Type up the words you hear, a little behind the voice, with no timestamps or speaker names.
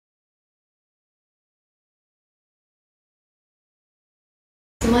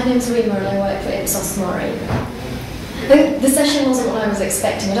My name's Reema and I work for Ipsos Mori. The session wasn't what I was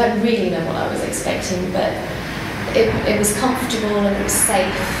expecting. I don't really know what I was expecting, but it was comfortable and it was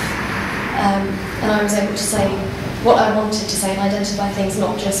safe. And I was able to say what I wanted to say and identify things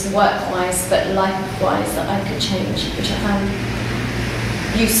not just work-wise but life-wise that I could change, which I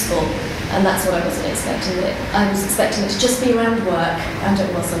found useful. And that's what I wasn't expecting. I was expecting it to just be around work, and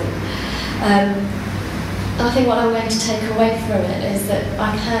it wasn't. And I think what I'm going to take away from it is that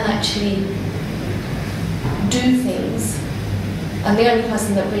I can actually do things, and the only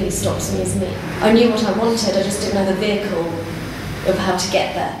person that really stops me is me. I knew what I wanted, I just didn't know the vehicle of how to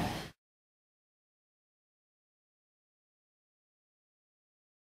get there.